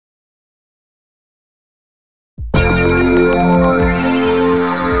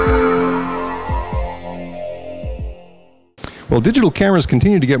Well, digital cameras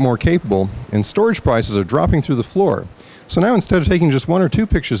continue to get more capable, and storage prices are dropping through the floor. So now instead of taking just one or two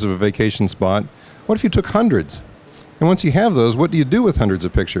pictures of a vacation spot, what if you took hundreds? And once you have those, what do you do with hundreds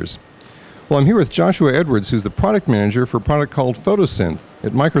of pictures? Well, I'm here with Joshua Edwards, who's the product manager for a product called Photosynth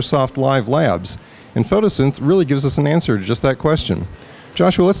at Microsoft Live Labs. And Photosynth really gives us an answer to just that question.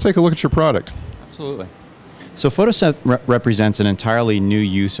 Joshua, let's take a look at your product. Absolutely. So Photosynth represents an entirely new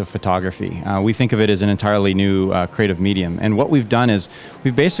use of photography. We think of it as an entirely new creative medium. And what we've done is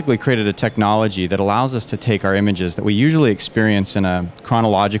we've basically created a technology that allows us to take our images that we usually experience in a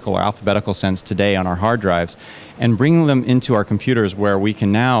chronological or alphabetical sense today on our hard drives and bring them into our computers, where we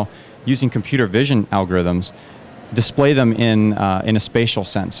can now, using computer vision algorithms, display them in a spatial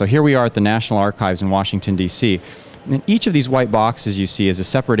sense. So here we are at the National Archives in Washington, D.C. And each of these white boxes you see is a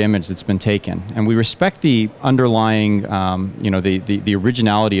separate image that's been taken, and we respect the underlying, the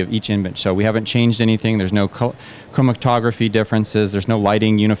originality of each image. So we haven't changed anything. There's no chromatography differences. There's no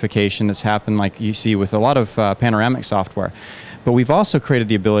lighting unification that's happened like you see with a lot of panoramic software. But we've also created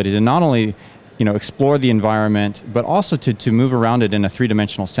the ability to not only explore the environment, but also to move around it in a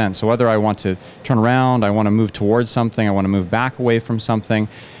three-dimensional sense. So whether I want to turn around, I want to move towards something, I want to move back away from something,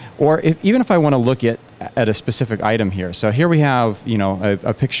 or even if I want to look at a specific item here. So here we have,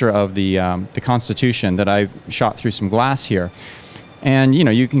 a picture of the Constitution that I shot through some glass here. And,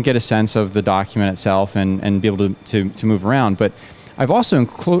 you can get a sense of the document itself and be able to move around. But I've also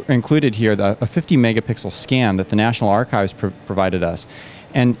included here a 50 megapixel scan that the National Archives provided us.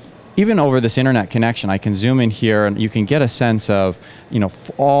 And even over this internet connection, I can zoom in here and you can get a sense of,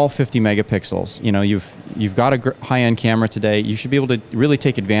 all 50 megapixels. You've got a high-end camera today. You should be able to really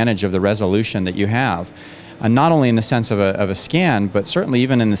take advantage of the resolution that you have. And not only in the sense of a scan, but certainly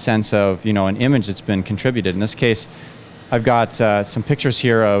even in the sense of, an image that's been contributed. In this case, I've got some pictures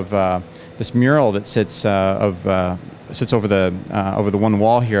here of this mural that sits over the one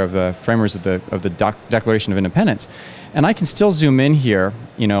wall here of the framers of the Declaration of Independence. And I can still zoom in here,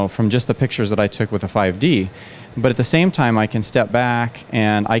 from just the pictures that I took with a 5D. But at the same time, I can step back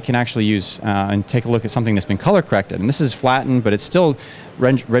and I can actually use and take a look at something that's been color corrected. And this is flattened, but it still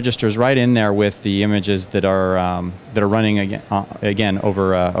registers right in there with the images that are running again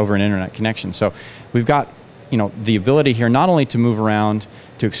over an internet connection. So we've got the ability here not only to move around,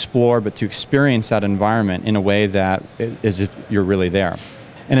 to explore, but to experience that environment in a way that is if you're really there.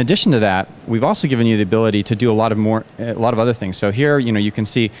 In addition to that, we've also given you the ability to do a lot of other things. So here, you can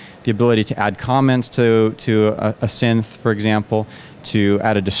see the ability to add comments to a synth, for example, to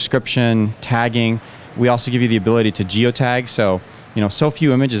add a description, tagging. We also give you the ability to geotag. So, so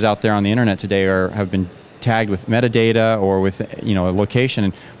few images out there on the internet today have been tagged with metadata or with a location.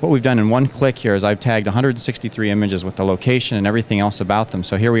 And what we've done in one click here is I've tagged 163 images with the location and everything else about them.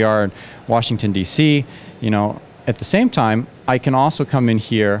 So here we are in Washington, D.C. At the same time, I can also come in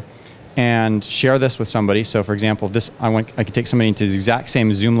here and share this with somebody. So for example, I could take somebody into the exact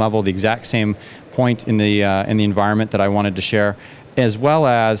same zoom level, the exact same point in the environment that I wanted to share, as well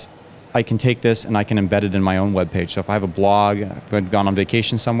as I can take this and I can embed it in my own web page. So if I have a blog, if I've gone on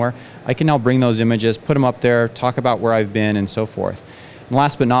vacation somewhere, I can now bring those images, put them up there, talk about where I've been, and so forth. And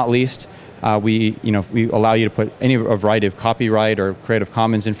last but not least, we allow you to put a variety of copyright or Creative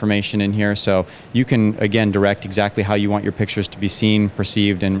Commons information in here, so you can again direct exactly how you want your pictures to be seen,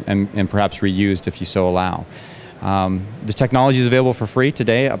 perceived, and perhaps reused if you so allow. The technology is available for free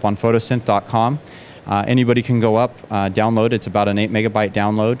today up on photosynth.com. Anybody can go up, download. It's about an 8 megabyte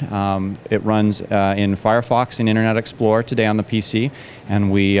download. It runs in Firefox and Internet Explorer today on the PC,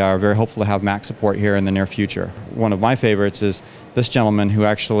 and we are very hopeful to have Mac support here in the near future. One of my favorites is this gentleman who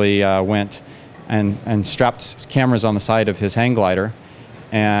actually went and strapped cameras on the side of his hang glider,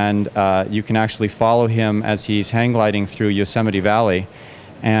 and you can actually follow him as he's hang gliding through Yosemite Valley.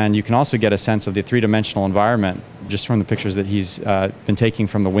 And you can also get a sense of the three-dimensional environment just from the pictures that he's been taking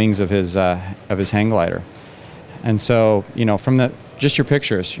from the wings of his hang glider. And so, from just your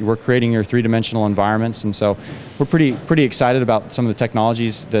pictures, we're creating your three-dimensional environments. And so, we're pretty excited about some of the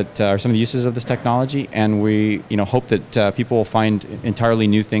technologies that are some of the uses of this technology. And we, hope that people will find entirely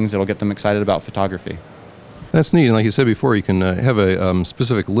new things that will get them excited about photography. That's neat. And like you said before, you can have a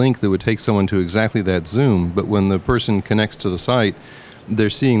specific link that would take someone to exactly that zoom. But when the person connects to the site,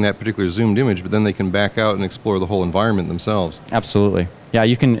 they're seeing that particular zoomed image, but then they can back out and explore the whole environment themselves. Absolutely. Yeah,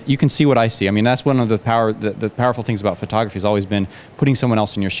 you can see what I see. I mean, that's one of the powerful things about photography has always been putting someone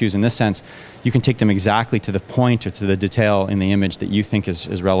else in your shoes. In this sense, you can take them exactly to the point or to the detail in the image that you think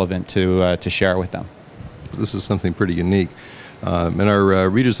is relevant to share with them. This is something pretty unique. And our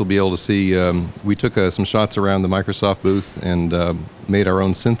readers will be able to see, we took some shots around the Microsoft booth and made our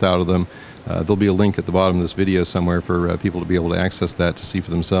own synth out of them. There'll be a link at the bottom of this video somewhere for people to be able to access that to see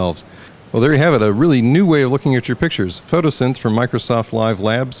for themselves. Well, there you have it, a really new way of looking at your pictures. Photosynth from Microsoft Live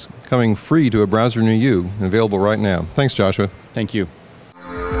Labs, coming free to a browser near you, and available right now. Thanks, Joshua. Thank you.